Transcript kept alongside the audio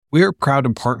We are proud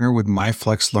to partner with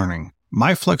MyFlex Learning.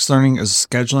 MyFlex Learning is a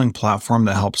scheduling platform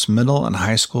that helps middle and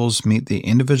high schools meet the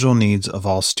individual needs of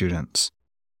all students.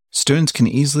 Students can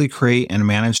easily create and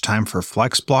manage time for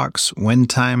flex blocks, win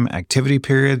time, activity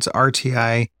periods,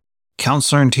 RTI,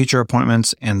 counselor and teacher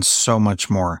appointments, and so much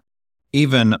more.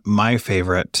 Even my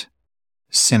favorite,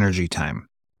 synergy time.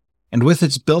 And with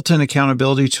its built-in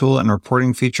accountability tool and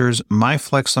reporting features,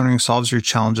 MyFlex Learning solves your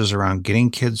challenges around getting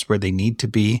kids where they need to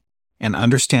be and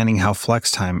understanding how flex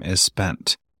time is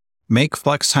spent. Make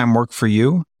flex time work for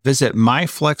you. Visit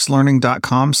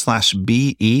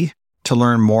myflexlearning.com/BE to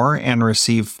learn more and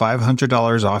receive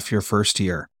 $500 off your first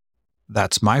year.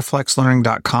 That's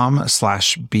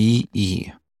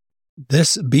myflexlearning.com/BE.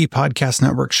 This B Podcast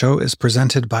Network show is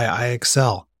presented by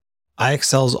iExcel.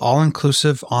 iExcel's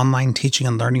all-inclusive online teaching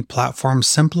and learning platform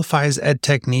simplifies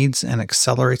edtech needs and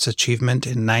accelerates achievement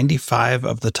in 95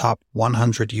 of the top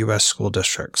 100 U.S. school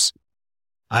districts.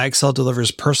 iExcel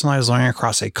delivers personalized learning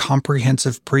across a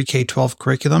comprehensive pre-K-12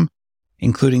 curriculum,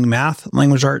 including math,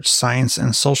 language arts, science,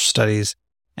 and social studies,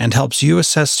 and helps you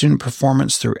assess student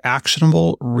performance through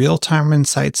actionable, real-time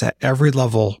insights at every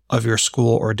level of your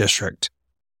school or district.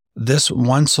 This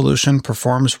one solution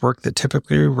performs work that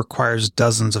typically requires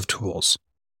dozens of tools.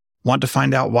 Want to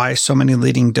find out why so many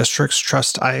leading districts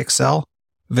trust iExcel?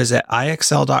 Visit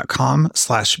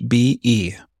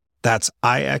iexcel.com/BE. That's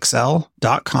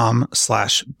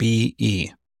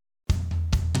iexcel.com/BE.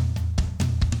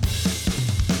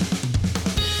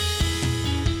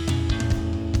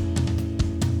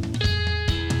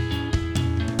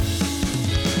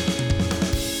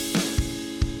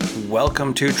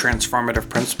 Welcome to Transformative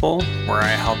Principal, where I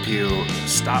help you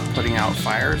stop putting out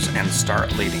fires and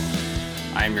start leading.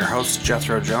 I am your host,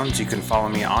 Jethro Jones. You can follow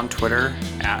me on Twitter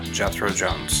at Jethro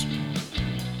Jones.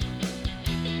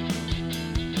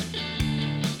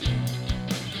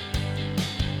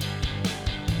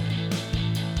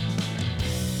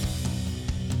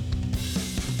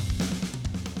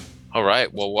 All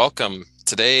right. Well, welcome.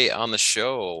 Today on the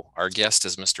show, our guest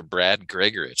is Mr. Brad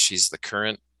Gregorich. He's the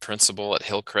current principal at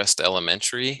Hillcrest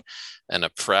Elementary and a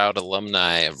proud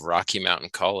alumni of Rocky Mountain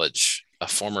College, a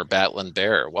former Battling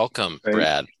Bear. Welcome, Great.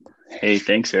 Brad. Hey,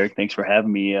 thanks, Eric. Thanks for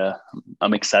having me.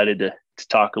 I'm excited to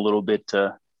talk a little bit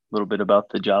about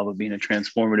the job of being a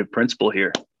transformative principal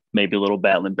here. Maybe a little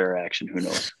Battling Bear action. Who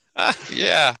knows?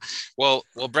 Yeah. Well,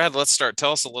 Brad, let's start.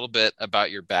 Tell us a little bit about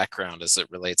your background as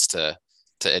it relates to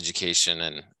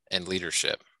education and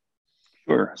leadership.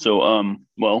 Sure. So,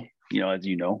 as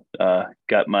you know,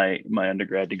 got my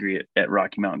undergrad degree at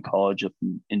Rocky Mountain College up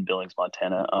in Billings,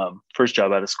 Montana. First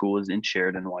job out of school was in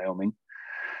Sheridan, Wyoming.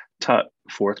 Taught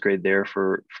fourth grade there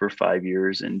for 5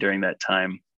 years, and during that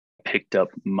time, picked up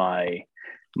my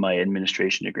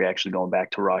administration degree. Actually, going back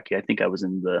to Rocky, I think I was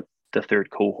in the third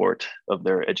cohort of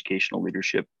their educational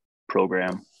leadership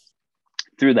program.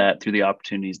 Through the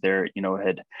opportunities there,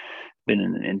 had been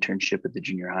in an internship at the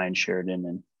junior high in Sheridan,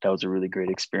 and that was a really great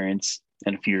experience.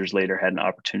 And a few years later, had an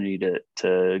opportunity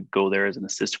to go there as an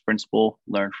assistant principal,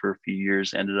 learned for a few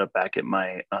years, ended up back at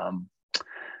my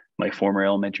former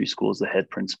elementary school as the head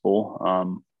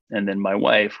principal. And then my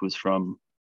wife, who's from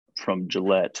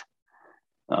Gillette,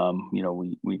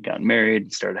 we got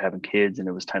married, started having kids, and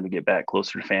it was time to get back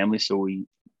closer to family. So we,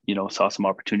 saw some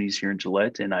opportunities here in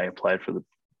Gillette, and I applied for the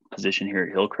position here at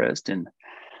Hillcrest, and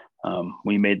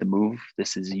we made the move.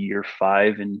 This is year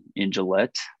 5 in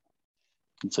Gillette.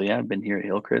 And so, I've been here at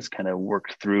Hillcrest, kind of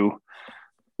worked through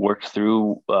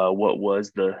what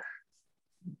was the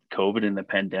COVID and the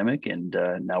pandemic. And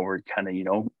now we're kind of,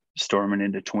 storming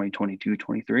into 2022,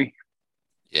 23.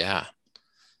 Yeah.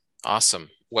 Awesome.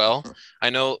 Well, I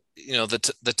know,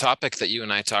 the topic that you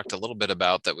and I talked a little bit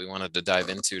about that we wanted to dive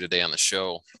into today on the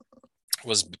show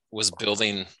was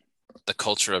building the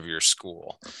culture of your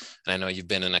school. And I know you've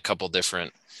been in a couple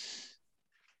different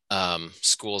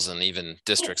schools and even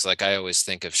districts. Like, I always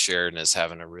think of Sheridan as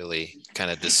having a really kind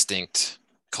of distinct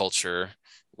culture,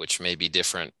 which may be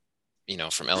different,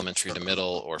 from elementary to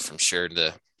middle or from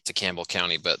Sheridan to Campbell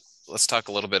County. But let's talk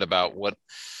a little bit about what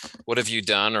have you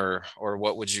done or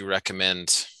what would you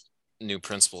recommend new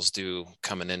principals do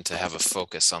coming in to have a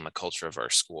focus on the culture of our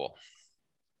school?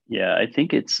 Yeah, I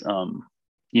think it's,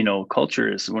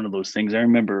 culture is one of those things. I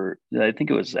think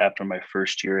it was after my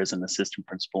first year as an assistant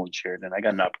principal in Sheridan, I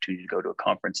got an opportunity to go to a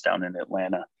conference down in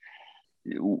Atlanta.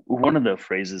 One of the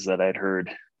phrases that I'd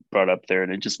heard brought up there,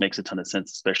 and it just makes a ton of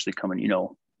sense, especially coming,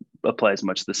 applies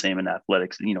much the same in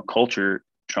athletics, culture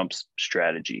trumps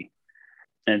strategy.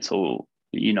 And so,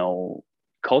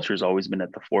 culture has always been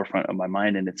at the forefront of my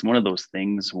mind. And it's one of those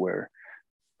things where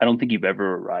I don't think you've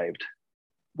ever arrived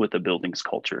with a building's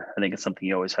culture. I think it's something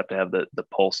you always have to have the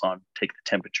pulse on, take the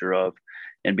temperature of,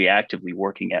 and be actively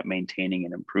working at maintaining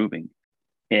and improving.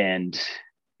 And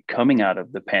coming out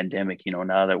of the pandemic,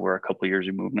 now that we're a couple of years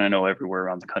removed, and I know everywhere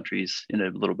around the country is in a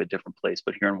little bit different place,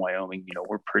 but here in Wyoming,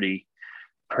 we're pretty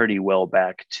well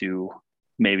back to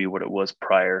maybe what it was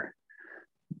prior.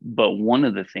 But one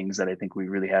of the things that I think we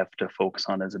really have to focus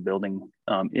on as a building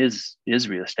is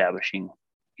reestablishing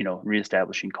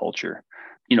culture,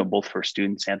 both for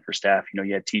students and for staff.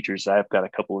 You had teachers. I've got a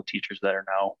couple of teachers that are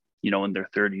now, in their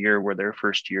third year, where their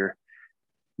first year,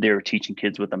 they were teaching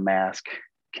kids with a mask.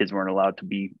 Kids weren't allowed to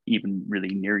be even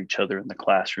really near each other in the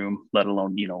classroom, let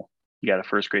alone, you got a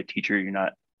first grade teacher, you're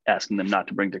not asking them not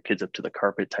to bring their kids up to the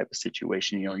carpet type of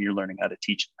situation. You're learning how to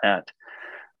teach that.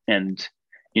 And,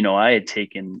 I had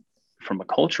taken, from a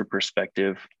culture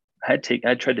perspective, I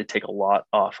tried to take a lot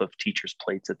off of teachers'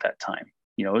 plates at that time.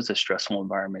 It was a stressful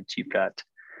environment. You've got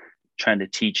trying to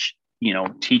teach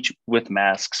with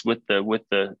masks, with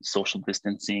the social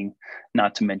distancing,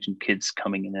 not to mention kids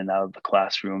coming in and out of the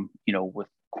classroom, with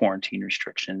quarantine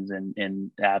restrictions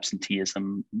and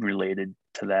absenteeism related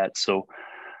to that. So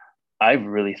I've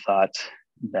really thought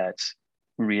that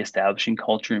reestablishing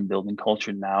culture and building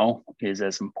culture now is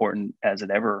as important as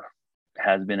it ever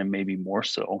has been, and maybe more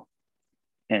so.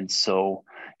 And so,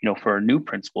 for a new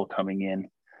principal coming in,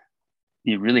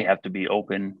 you really have to be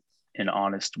open and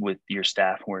honest with your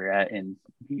staff where you're at, and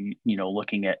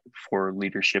looking at for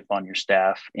leadership on your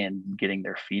staff and getting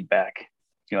their feedback.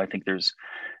 I think there's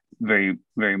very,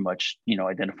 very much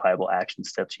identifiable action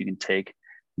steps you can take,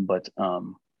 but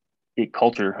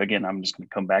culture, again, I'm just going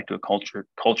to come back to a culture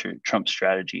trumps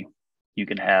strategy. You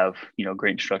can have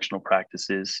great instructional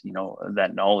practices,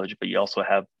 that knowledge, but you also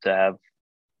have to have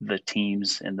the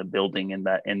teams and the building and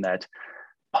that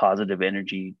positive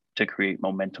energy to create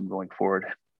momentum going forward.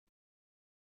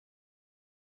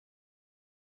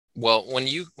 Well, when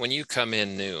you come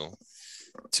in new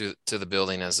to the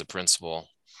building as a principal,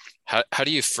 how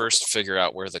do you first figure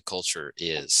out where the culture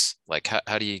is? Like,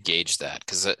 how do you gauge that?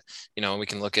 Because we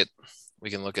can look at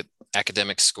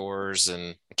academic scores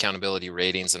and accountability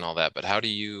ratings and all that, but how do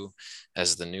you,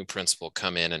 as the new principal,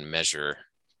 come in and measure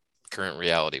current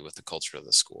reality with the culture of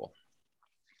the school?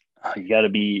 You got to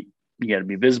be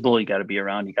visible. You got to be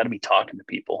around. You got to be talking to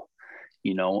people.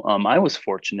 I was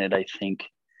fortunate, I think,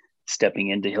 stepping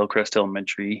into Hillcrest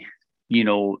Elementary.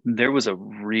 There was a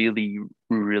really,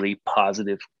 really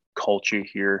positive culture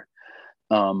here,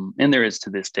 and there is to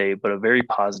this day, but a very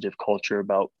positive culture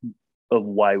of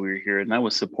why we were here, and that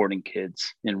was supporting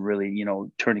kids and really,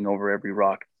 turning over every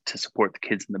rock to support the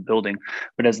kids in the building.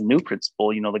 But as a new principal,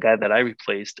 the guy that I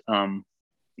replaced,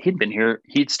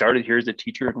 he'd started here as a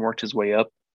teacher and worked his way up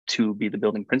to be the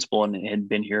building principal, and had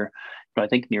been here, I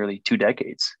think, nearly 2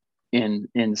 decades. And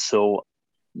so,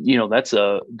 that's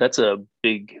a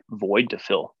big void to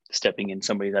fill, stepping in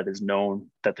somebody that is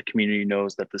known, that the community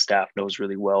knows, that the staff knows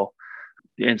really well.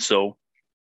 And so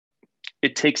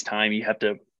it takes time. You have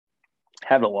to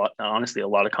have a lot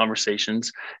of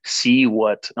conversations, see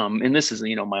what, and this is,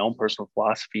 my own personal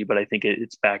philosophy, but I think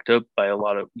it's backed up by a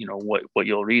lot of, what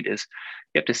you'll read is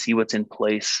you have to see what's in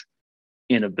place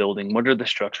in a building. What are the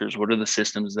structures? What are the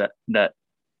systems that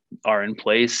are in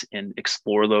place, and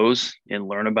explore those and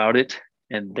learn about it.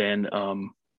 And then,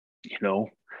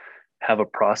 have a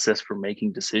process for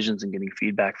making decisions and getting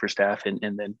feedback for staff, and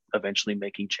then eventually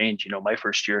making change. My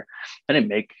first year, I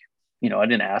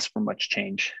didn't ask for much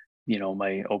change.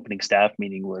 My opening staff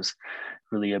meeting was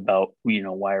really about,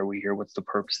 why are we here? What's the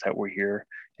purpose that we're here?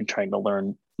 And trying to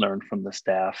learn from the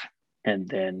staff, and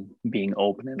then being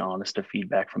open and honest to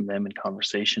feedback from them in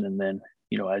conversation. And then,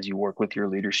 as you work with your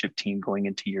leadership team going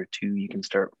into year 2, you can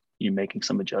start making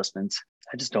some adjustments.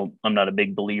 I'm not a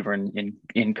big believer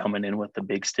in coming in with the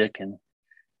big stick and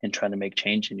trying to make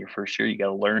change in your first year. You got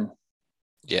to learn.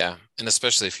 Yeah. And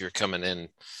especially if you're coming in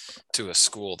to a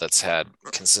school that's had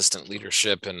consistent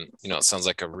leadership and, it sounds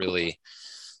like a really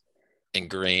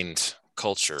ingrained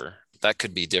culture, that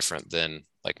could be different than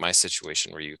like my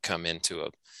situation where you come into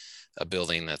a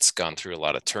building that's gone through a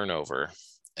lot of turnover,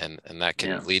 and that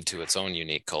can lead to its own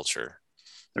unique culture.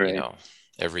 Right.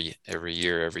 Every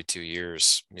year, every 2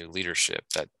 years, new leadership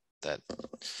that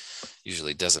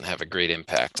usually doesn't have a great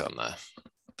impact on the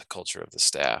culture of the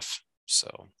staff.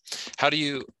 So how do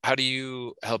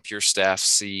you help your staff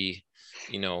see,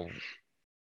 the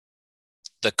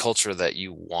culture that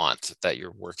you want, that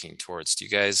you're working towards? Do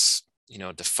you guys,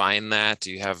 define that?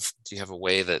 Do you have a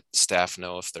way that staff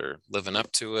know if they're living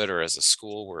up to it, or as a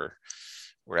school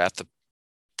we're at the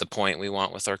point we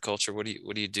want with our culture? What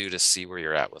do you do to see where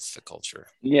you're at with the culture?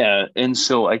 Yeah. And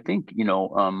so I think,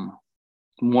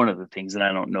 one of the things, and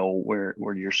I don't know where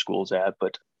your school's at,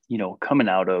 but coming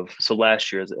out of, so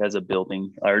last year as a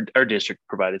building, our district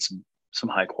provided some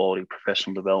high quality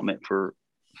professional development for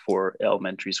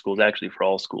elementary schools, actually for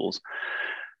all schools,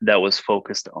 that was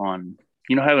focused on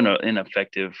having an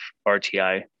effective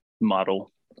RTI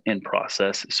model and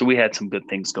process. So we had some good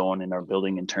things going in our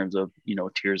building in terms of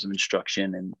tiers of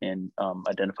instruction and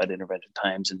identified intervention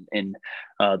times, and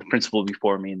the principal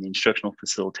before me and the instructional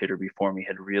facilitator before me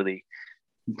had really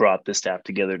brought the staff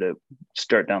together to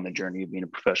start down the journey of being a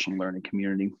professional learning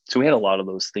community. So we had a lot of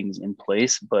those things in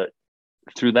place, but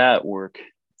through that work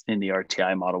in the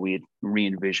RTI model, we had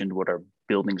re-envisioned what our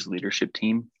building's leadership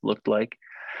team looked like.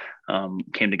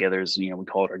 Came together as, we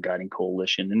call it our guiding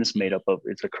coalition, and it's made up of,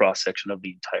 it's a cross section of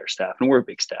the entire staff, and we're a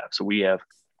big staff. So we have,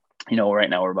 right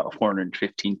now we're about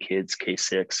 415 kids,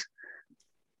 K-6,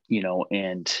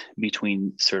 and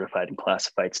between certified and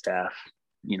classified staff,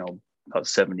 about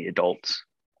 70 adults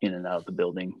in and out of the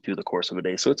building through the course of a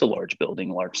day. So it's a large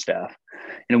building, large staff,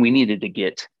 and we needed to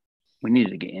get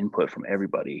input from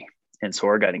everybody. And so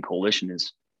our guiding coalition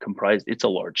is comprised, it's a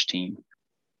large team,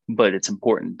 but it's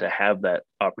important to have that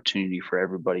opportunity for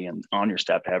everybody and on your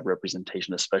staff to have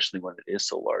representation, especially when it is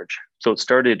so large. So it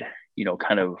started,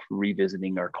 kind of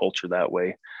revisiting our culture that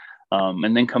way.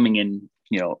 And then coming in,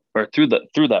 or through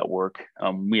that work,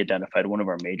 we identified one of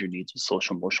our major needs was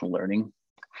social emotional learning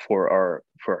for our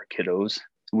kiddos.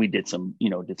 We did some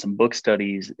book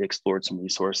studies, explored some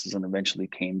resources, and eventually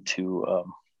came to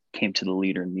the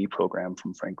Leader in Me program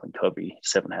from Franklin Covey,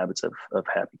 7 Habits of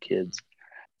Happy Kids.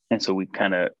 And so we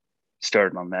kind of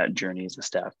started on that journey as a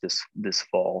staff this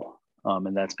fall.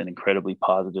 And that's been incredibly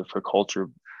positive for culture,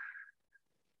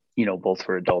 both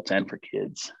for adults and for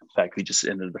kids. In fact, we just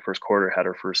ended the first quarter, had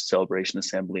our first celebration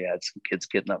assembly, had some kids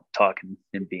getting up, talking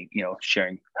and being,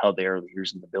 sharing how they are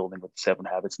leaders in the building with 7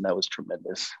 Habits. And that was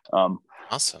tremendous.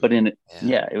 Awesome. But it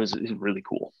was really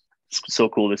cool. It's so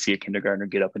cool to see a kindergartner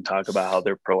get up and talk about how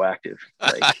they're proactive,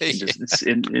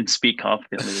 and speak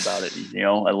confidently about it.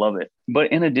 I love it.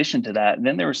 But in addition to that,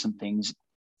 then there were some things.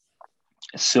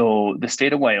 So the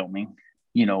state of Wyoming,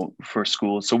 for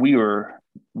schools. So we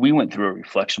went through a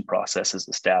reflection process as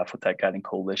a staff with that guiding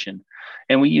coalition,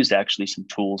 and we used actually some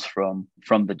tools from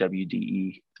the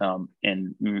WDE,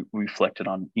 and we reflected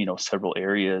on, several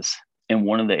areas. And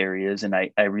one of the areas, and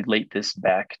I relate this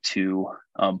back to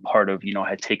part of, I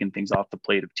had taken things off the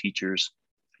plate of teachers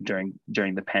during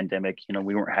the pandemic.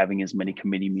 We weren't having as many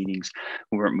committee meetings.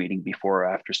 We weren't meeting before or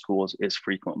after school as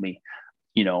frequently,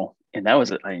 and that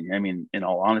was, in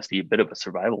all honesty, a bit of a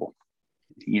survival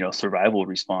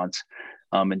response,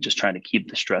 and just trying to keep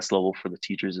the stress level for the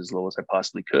teachers as low as I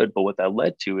possibly could. But what that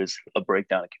led to is a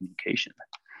breakdown of communication.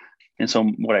 And so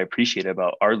what I appreciate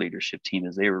about our leadership team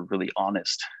is they were really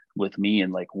honest with me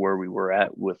and like where we were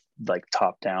at with like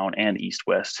top down and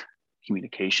east-west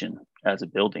communication as a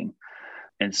building.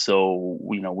 And so,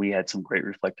 we had some great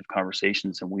reflective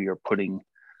conversations, and we are putting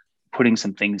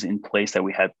some things in place that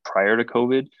we had prior to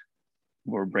COVID.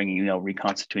 We're bringing,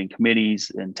 reconstituting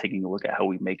committees and taking a look at how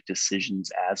we make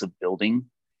decisions as a building,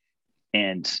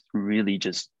 and really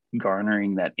just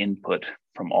garnering that input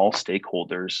from all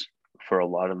stakeholders for a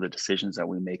lot of the decisions that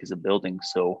we make as a building.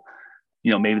 So,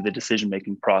 maybe the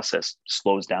decision-making process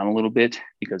slows down a little bit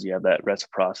because you have that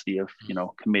reciprocity of,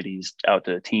 committees out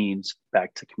to teams,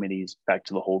 back to committees, back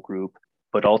to the whole group.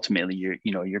 But ultimately,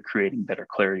 you're creating better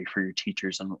clarity for your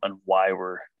teachers on why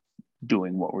we're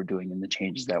doing what we're doing and the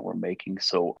changes that we're making.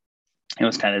 So it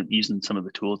was kind of using some of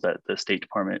the tools that the State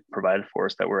Department provided for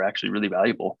us that were actually really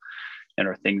valuable and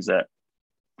are things that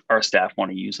our staff want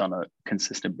to use on a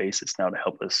consistent basis now to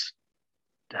help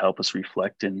us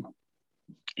reflect and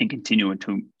continue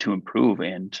to improve,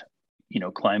 and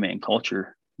climate and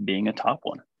culture being a top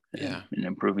one, and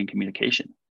improving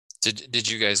communication. Did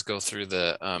you guys go through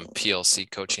the PLC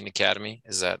Coaching Academy?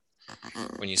 Is that,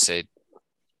 when you say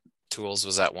tools,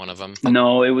 was that one of them?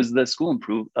 No, it was the school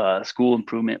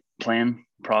improvement plan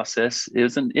process. It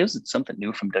was something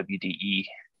new from WDE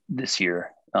this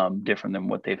year, different than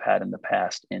what they've had in the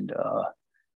past, and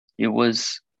it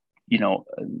was,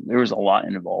 there was a lot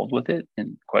involved with it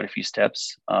and quite a few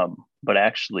steps, but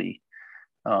actually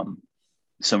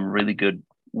some really good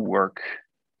work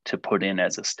to put in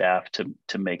as a staff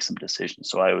to make some decisions.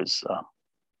 So I was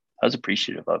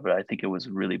appreciative of it. I think it was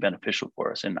really beneficial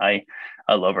for us. And I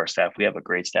love our staff. We have a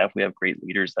great staff. We have great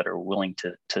leaders that are willing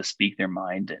to speak their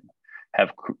mind and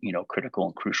have, critical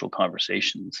and crucial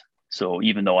conversations. So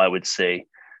even though I would say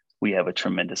we have a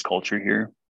tremendous culture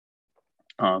here,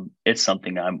 it's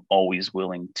something I'm always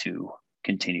willing to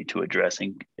continue to address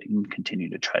and continue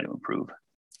to try to improve.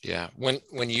 Yeah.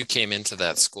 When you came into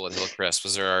that school at Hillcrest,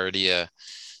 was there already a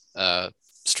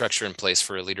structure in place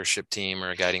for a leadership team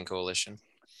or a guiding coalition?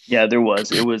 Yeah, there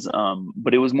was. It was,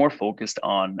 but it was more focused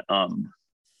on.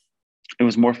 It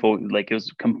was more like it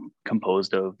was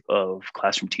composed of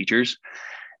classroom teachers,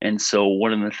 and so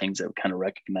one of the things that we kind of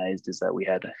recognized is that we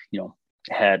had,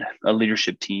 had a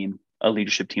leadership team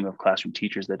of classroom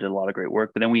teachers that did a lot of great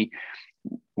work. But then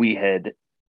we had,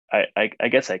 I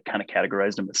guess I kind of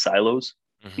categorized them as silos,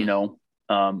 Mm-hmm.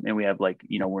 And we have, like,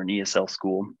 we're an ESL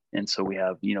school, and so we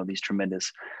have, these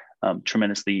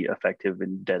tremendously effective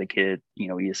and dedicated,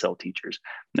 ESL teachers.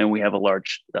 And then we have a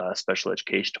large special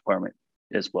education department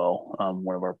as well.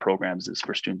 One of our programs is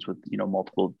for students with,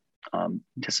 multiple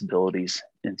disabilities,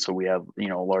 and so we have,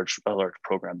 a large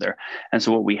program there. And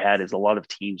so what we had is a lot of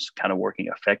teams kind of working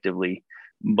effectively,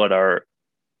 but our,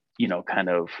 kind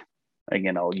of,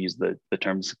 again, I'll use the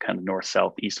terms kind of north,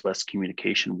 south, east, west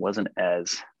communication wasn't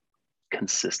as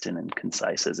consistent and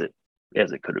concise as it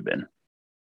could have been.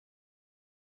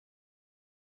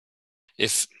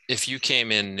 If you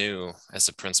came in new as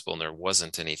a principal and there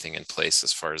wasn't anything in place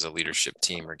as far as a leadership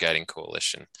team or guiding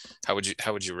coalition, how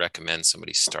would you recommend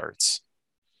somebody starts?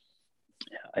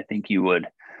 I think you would,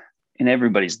 and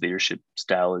everybody's leadership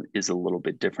style is a little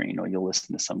bit different. You'll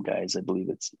listen to some guys, I believe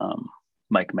it's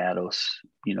Mike Matos,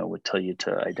 would tell you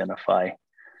to identify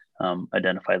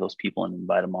those people and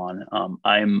invite them on.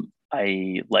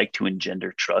 I like to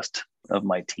engender trust of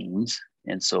my teams.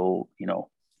 And so,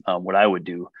 what I would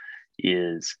do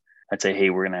is I'd say, hey,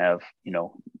 we're going to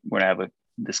have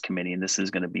this committee, and this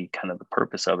is going to be kind of the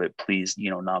purpose of it. Please,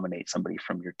 nominate somebody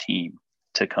from your team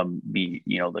to come be,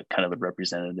 the kind of the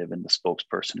representative and the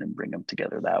spokesperson, and bring them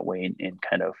together that way, and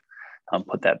kind of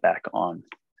put it back on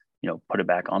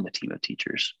the team of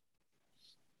teachers.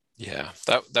 Yeah,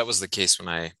 that was the case when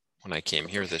I came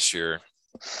here this year.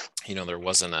 There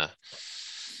wasn't at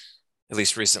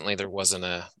least recently, there wasn't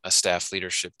a staff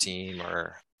leadership team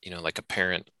or, like a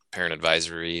parent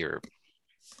advisory or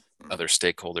other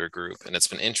stakeholder group. And it's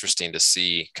been interesting to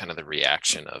see kind of the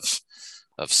reaction of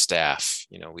staff.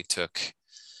 We took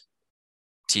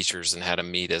teachers and had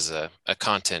them meet as a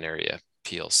content area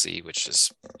PLC, which is,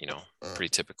 pretty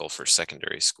typical for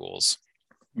secondary schools,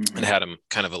 mm-hmm. and had them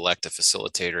kind of elect a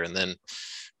facilitator. And then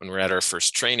when we're at our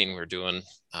first training we're doing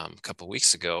a couple of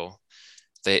weeks ago,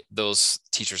 those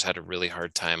teachers had a really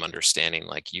hard time understanding,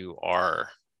 like, you are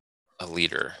a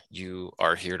leader, you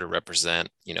are here to represent,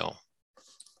 the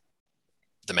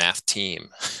math team.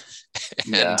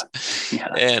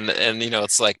 and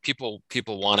it's like people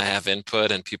want to have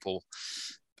input, and people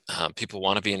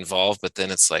want to be involved, but then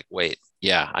it's like, wait,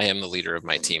 yeah, I am the leader of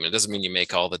my team. It doesn't mean you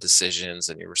make all the decisions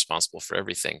and you're responsible for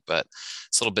everything, but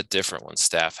it's a little bit different when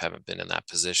staff haven't been in that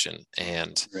position.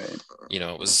 And, right.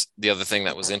 It was the other thing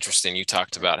that was interesting. You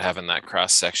talked about having that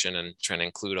cross section and trying to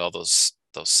include all those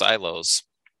silos.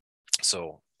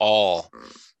 So all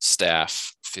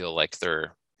staff feel like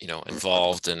they're,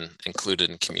 involved and included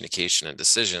in communication and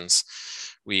decisions.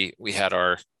 We had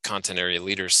our content area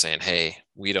leaders saying, hey,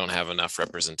 we don't have enough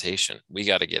representation. We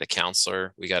got to get a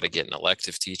counselor. We got to get an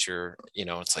elective teacher.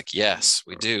 It's like, yes,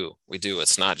 we do.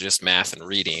 It's not just math and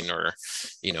reading or,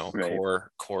 right.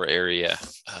 core area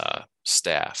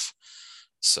staff.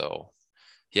 So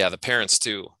yeah, the parents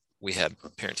too. We had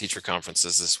parent teacher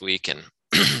conferences this week, and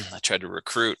I tried to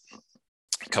recruit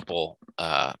a couple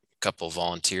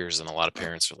volunteers, and a lot of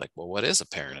parents are like, well, what is a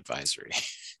parent advisory?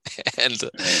 And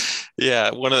yeah,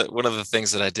 one of the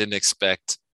things that I didn't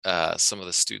expect, some of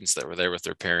the students that were there with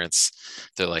their parents,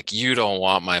 they're like, you don't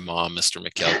want my mom, Mr.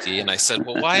 McKelkey. And I said,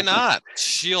 well, why not?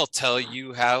 She'll tell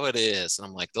you how it is. And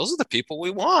I'm like, those are the people we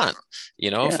want.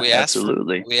 If we ask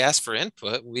for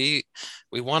input, we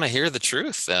want to hear the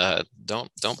truth.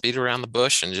 Don't beat around the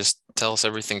bush and just tell us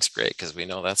everything's great, because we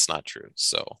know that's not true.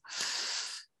 So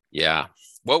yeah.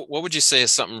 What would you say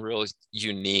is something really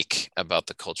unique about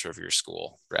the culture of your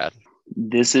school, Brad?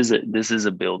 This is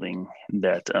a building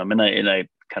that, and I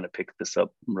kind of picked this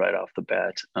up right off the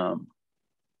bat.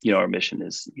 Our mission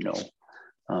is,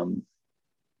 to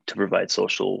provide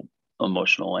social,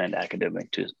 emotional, and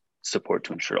academic support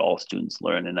to ensure all students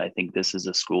learn. And I think this is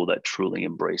a school that truly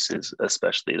embraces,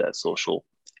 especially that social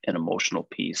and emotional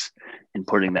piece, and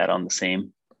putting that on the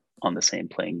same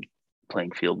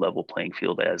level playing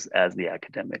field as the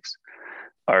academics.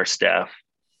 Our staff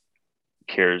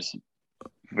cares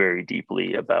very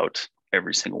deeply about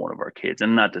every single one of our kids,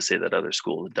 and not to say that other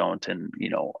schools don't. And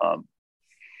I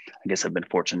guess I've been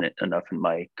fortunate enough in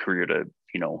my career to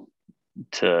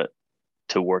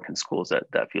work in schools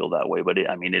that feel that way. But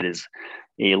it is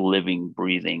a living,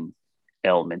 breathing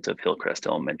element of Hillcrest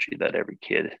Elementary that every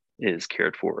kid is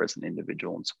cared for as an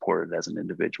individual and supported as an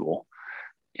individual.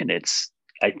 And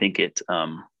I think it,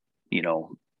 you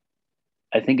know,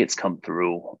 I think it's come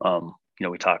through.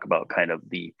 We talk about kind of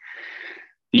the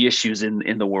issues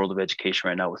in the world of education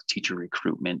right now with teacher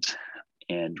recruitment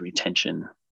and retention.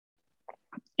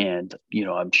 And,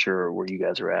 I'm sure where you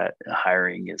guys are at,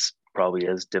 hiring is probably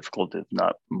as difficult, if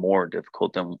not more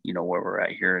difficult than, where we're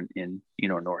at here in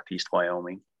Northeast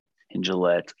Wyoming, in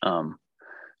Gillette.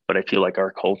 But I feel like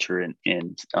our culture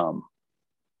and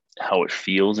how it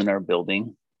feels in our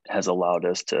building has allowed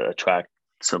us to attract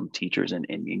some teachers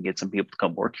and get some people to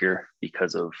come work here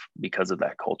because of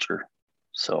that culture.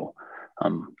 So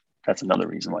that's another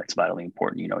reason why it's vitally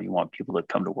important. You want people to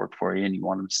come to work for you and you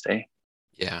want them to stay.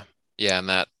 Yeah. And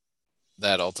that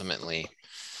ultimately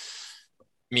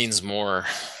means more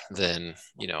than,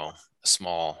 a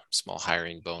small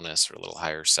hiring bonus or a little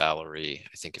higher salary.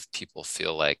 I think if people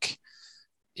feel like,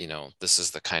 this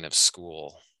is the kind of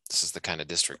school, this is the kind of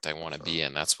district I want to be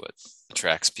in, that's what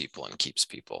attracts people and keeps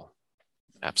people.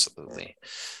 Absolutely.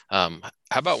 How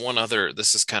about one other,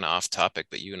 this is kind of off topic,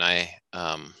 but you and I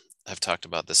have talked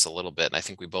about this a little bit, and I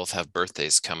think we both have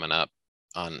birthdays coming up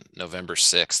on November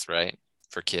 6th, right?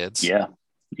 For kids. Yeah.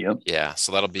 Yep. Yeah.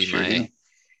 So that'll be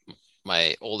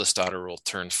my oldest daughter will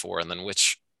turn 4. And then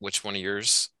which one of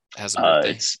yours has a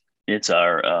birthday? It's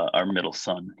our middle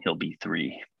son. He'll be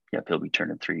 3. Yep. He'll be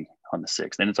turning 3 on the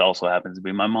 6th. And it also happens to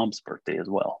be my mom's birthday as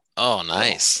well. Oh,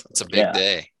 nice. It's a big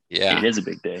day. Yeah. It is a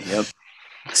big day. Yep.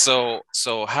 So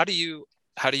how do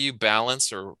you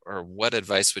balance, or what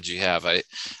advice would you have? I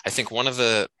think one of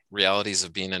the realities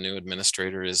of being a new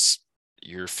administrator is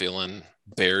you're feeling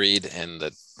buried, and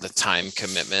the time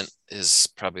commitment is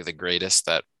probably the greatest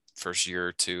that first year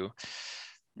or two.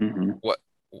 Mm-hmm.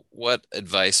 What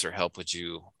advice or help would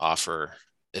you offer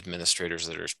administrators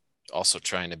that are also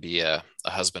trying to be a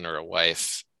husband or a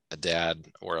wife, a dad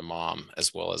or a mom,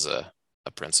 as well as a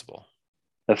principal?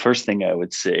 The first thing I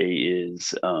would say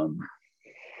is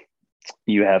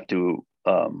you have to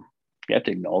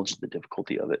acknowledge the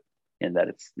difficulty of it, and that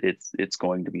it's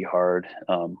going to be hard,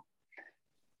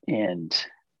 and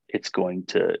it's going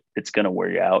to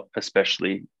wear you out,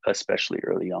 especially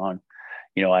early on.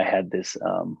 I had this.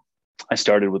 I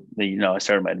started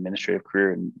my administrative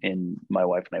career, and my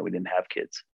wife and I, we didn't have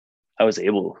kids. I was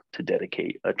able to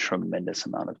dedicate a tremendous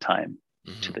amount of time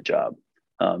to the job,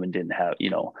 and didn't have,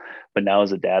 but now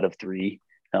as a dad of 3,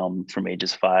 from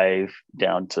ages 5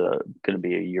 down to going to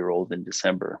be a year old in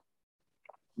December,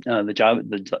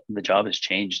 the job has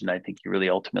changed. And I think you really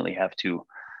ultimately have to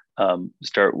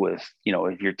start with,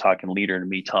 if you're talking leader and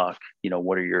me talk,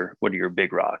 what are your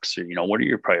big rocks, or, what are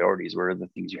your priorities? What are the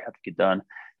things you have to get done?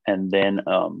 And then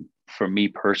for me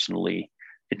personally,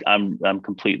 I'm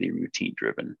completely routine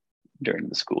driven during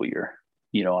the school year.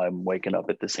 I'm waking up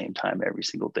at the same time every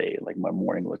single day. Like my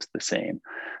morning looks the same,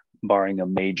 barring a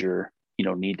major,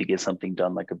 need to get something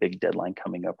done, like a big deadline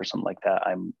coming up or something like that.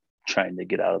 I'm trying to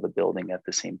get out of the building at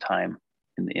the same time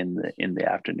in the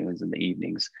afternoons and the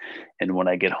evenings. And when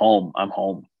I get home, I'm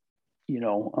home.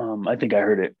 I think I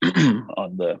heard it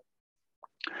on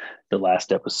the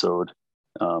last episode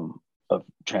of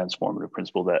Transformative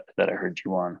Principal that I heard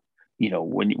you on.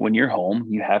 When you're home,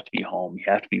 you have to be home. You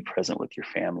have to be present with your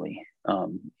family.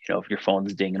 If your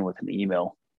phone's dinging with an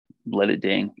email, let it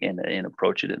ding and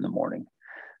approach it in the morning.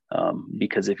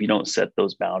 Because if you don't set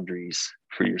those boundaries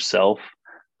for yourself,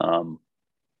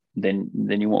 then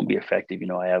you won't be effective.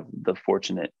 I'm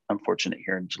fortunate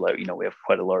here in Gillette. We have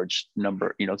quite a large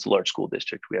number. It's a large school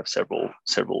district. We have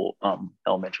several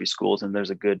elementary schools, and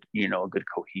there's a good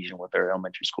cohesion with our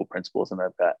elementary school principals. And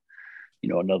I've got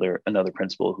another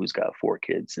principal who's got 4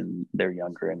 kids, and they're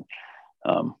younger.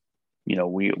 And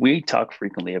we talk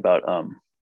frequently about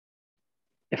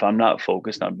if I'm not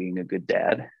focused on being a good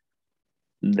dad,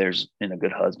 and a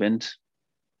good husband,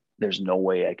 there's no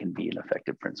way I can be an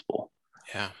effective principal.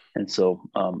 Yeah. And so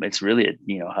it's really,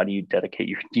 how do you dedicate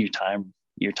your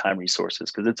time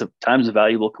resources? Because time's a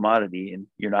valuable commodity, and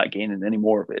you're not gaining any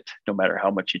more of it, no matter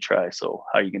how much you try. So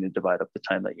how are you going to divide up the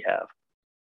time that you have?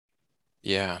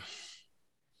 Yeah.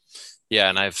 Yeah.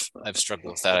 And I've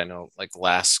struggled with that. I know, like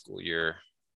last school year,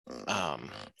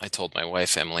 I told my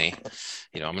wife, Emily,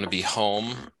 I'm going to be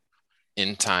home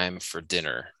in time for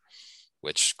dinner,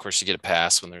 which of course you get a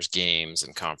pass when there's games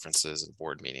and conferences and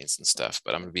board meetings and stuff,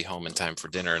 but I'm going to be home in time for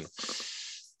dinner. And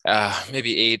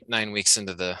maybe 8-9 weeks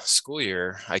into the school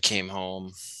year, I came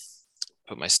home,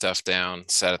 put my stuff down,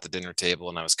 sat at the dinner table,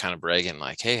 and I was kind of bragging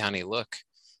like, hey honey, look,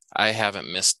 I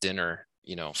haven't missed dinner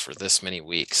for this many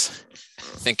weeks,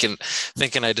 thinking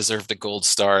I deserved a gold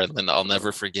star. And then I'll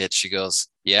never forget, she goes,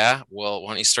 yeah, well, why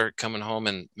don't you start coming home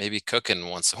and maybe cooking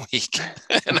once a week?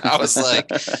 And I was like,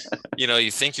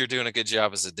 you think you're doing a good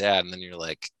job as a dad, and then you're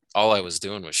like, all I was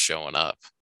doing was showing up.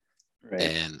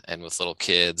 Right. And with little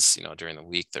kids, during the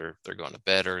week, they're going to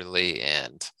bed early,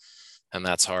 and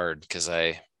that's hard, because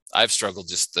I've struggled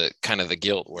just the kind of the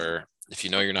guilt where if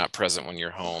you're not present when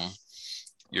you're home,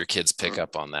 your kids pick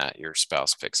up on that, your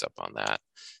spouse picks up on that.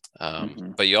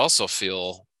 But you also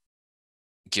feel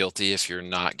guilty if you're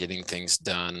not getting things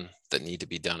done that need to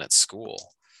be done at school.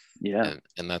 Yeah.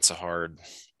 And that's a hard,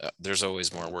 there's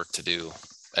always more work to do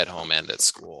at home and at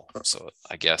school. So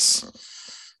I guess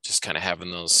just kind of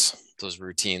having those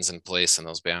routines in place and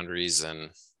those boundaries, and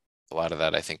a lot of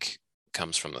that I think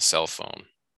comes from the cell phone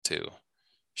too.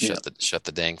 Shut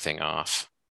the dang thing off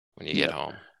when you get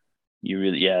home. You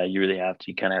really have to.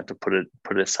 You kind of have to put it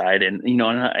aside, and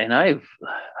I've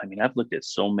looked at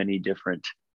so many different,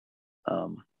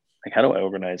 like, how do I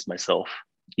organize myself?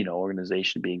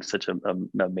 Organization being such a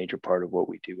major part of what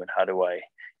we do, and how do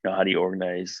you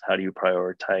organize? How do you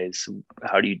prioritize?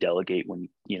 How do you delegate when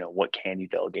what can you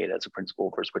delegate as a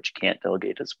principal versus what you can't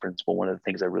delegate as a principal? One of the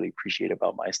things I really appreciate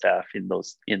about my staff in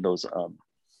those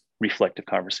reflective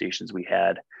conversations we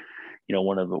had,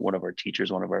 one of our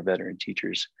teachers, one of our veteran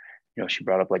teachers, she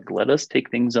brought up, like, let us take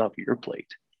things off your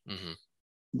plate. And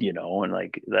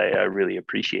like, I really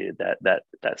appreciated that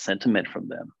sentiment from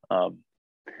them,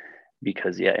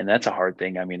 because and that's a hard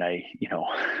thing. I mean,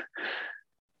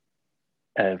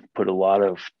 I've put a lot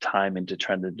of time into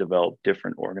trying to develop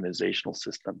different organizational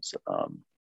systems,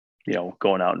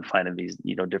 going out and finding these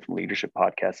different leadership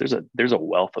podcasts. There's a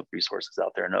wealth of resources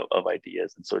out there and of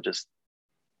ideas, and so just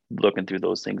looking through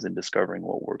those things and discovering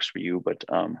what works for you. But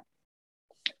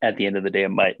at the end of the day,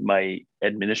 my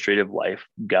administrative life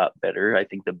got better. I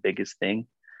think the biggest thing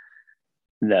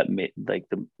that made, like,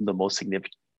 the most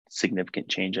significant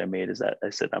change I made is that I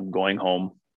said, I'm going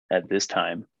home at this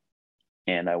time,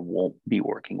 and I won't be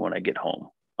working when I get home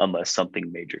unless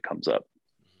something major comes up,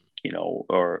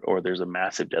 or there's a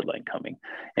massive deadline coming.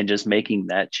 And just making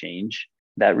that change,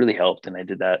 that really helped. And I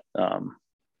did that,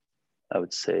 I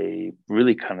would say,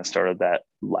 really kind of started that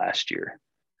last year.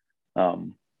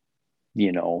 And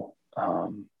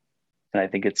I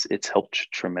think it's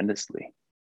helped tremendously.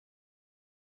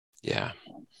 Yeah.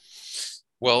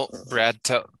 Well, Brad,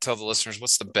 tell the listeners,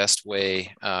 what's the best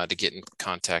way to get in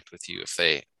contact with you if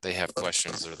they have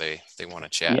questions or they want to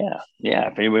chat? Yeah.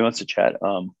 If anybody wants to chat,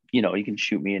 you can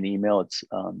shoot me an email. It's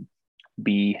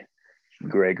B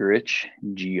Gregorich,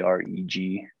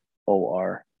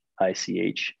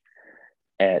 GREGORICH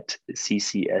at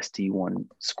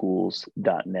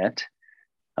ccst1schools.net.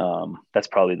 That's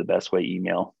probably the best way.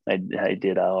 Email.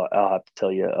 I'll have to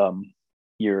tell you,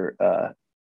 your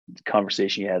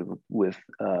conversation you had with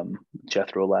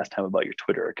Jethro last time about your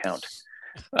Twitter account.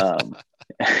 I'm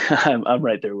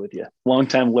right there with you.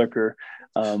 Long-time lurker,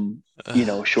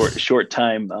 short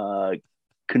time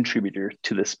contributor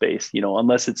to the space.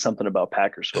 Unless it's something about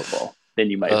Packers football,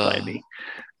 then you might find me.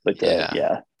 But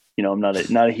I'm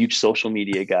not a huge social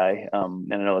media guy.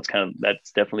 And I know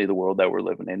that's definitely the world that we're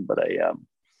living in. But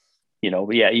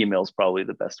email is probably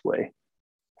the best way.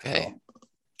 Okay. So.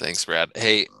 Thanks, Brad.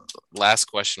 Hey, last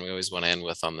question we always want to end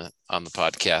with on the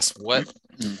podcast.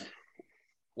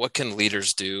 What can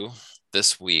leaders do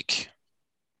this week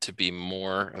to be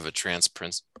more of a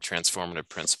transformative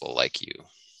principal like you?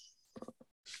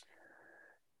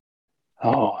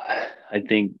 Oh, I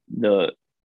think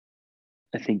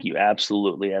you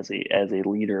absolutely, as a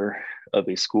leader of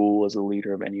a school, as a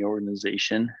leader of any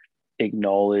organization,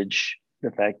 acknowledge the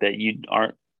fact that you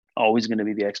aren't always going to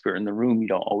be the expert in the room. You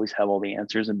don't always have all the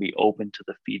answers, and be open to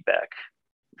the feedback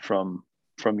from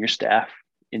your staff,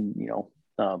 and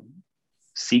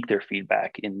seek their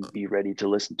feedback and be ready to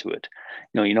listen to it.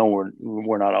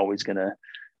 We're not always going to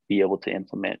be able to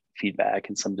implement feedback,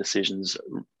 and some decisions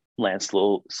land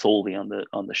solely on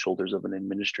the shoulders of an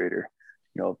administrator,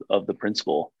 of the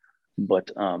principal. But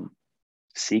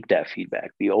seek that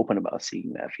feedback, be open about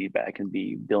seeking that feedback, and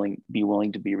be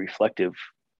willing to be reflective,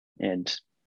 and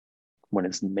when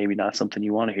it's maybe not something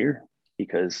you want to hear,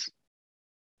 because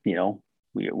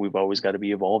we've always got to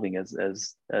be evolving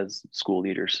as school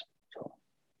leaders. So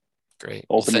great.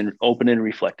 Open and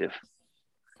reflective.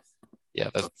 Yeah,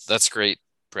 that's great,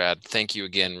 Brad. Thank you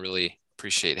again. Really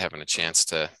appreciate having a chance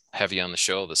to have you on the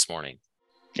show this morning.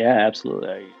 Yeah,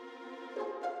 absolutely.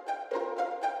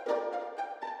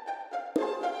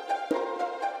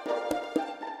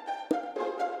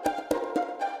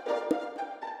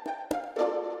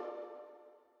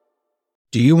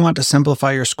 Do you want to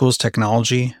simplify your school's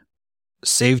technology,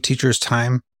 save teachers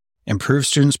time, improve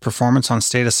students' performance on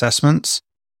state assessments?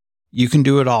 You can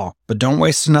do it all, but don't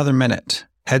waste another minute.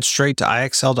 Head straight to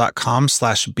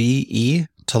ixl.com/BE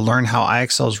to learn how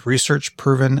IXL's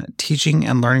research-proven teaching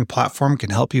and learning platform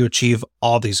can help you achieve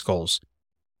all these goals.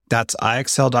 That's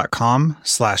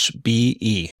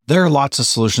ixl.com/BE. There are lots of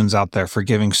solutions out there for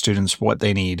giving students what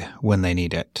they need when they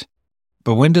need it.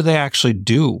 But when do they actually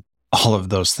do all of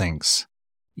those things?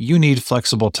 You need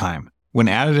flexible time. When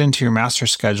added into your master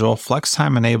schedule, Flex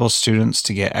Time enables students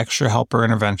to get extra help or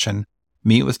intervention,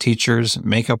 meet with teachers,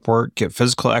 make up work, get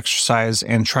physical exercise,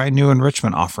 and try new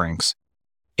enrichment offerings.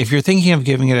 If you're thinking of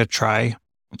giving it a try,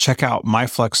 check out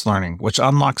MyFlex Learning, which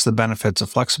unlocks the benefits of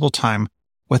flexible time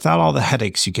without all the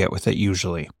headaches you get with it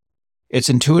usually. Its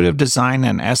intuitive design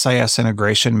and SIS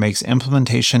integration makes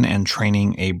implementation and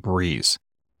training a breeze.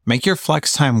 Make your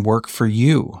flex time work for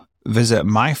you. Visit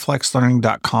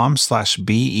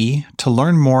myflexlearning.com/BE to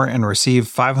learn more and receive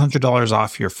 $500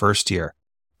 off your first year.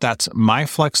 That's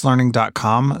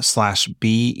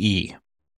myflexlearning.com/BE.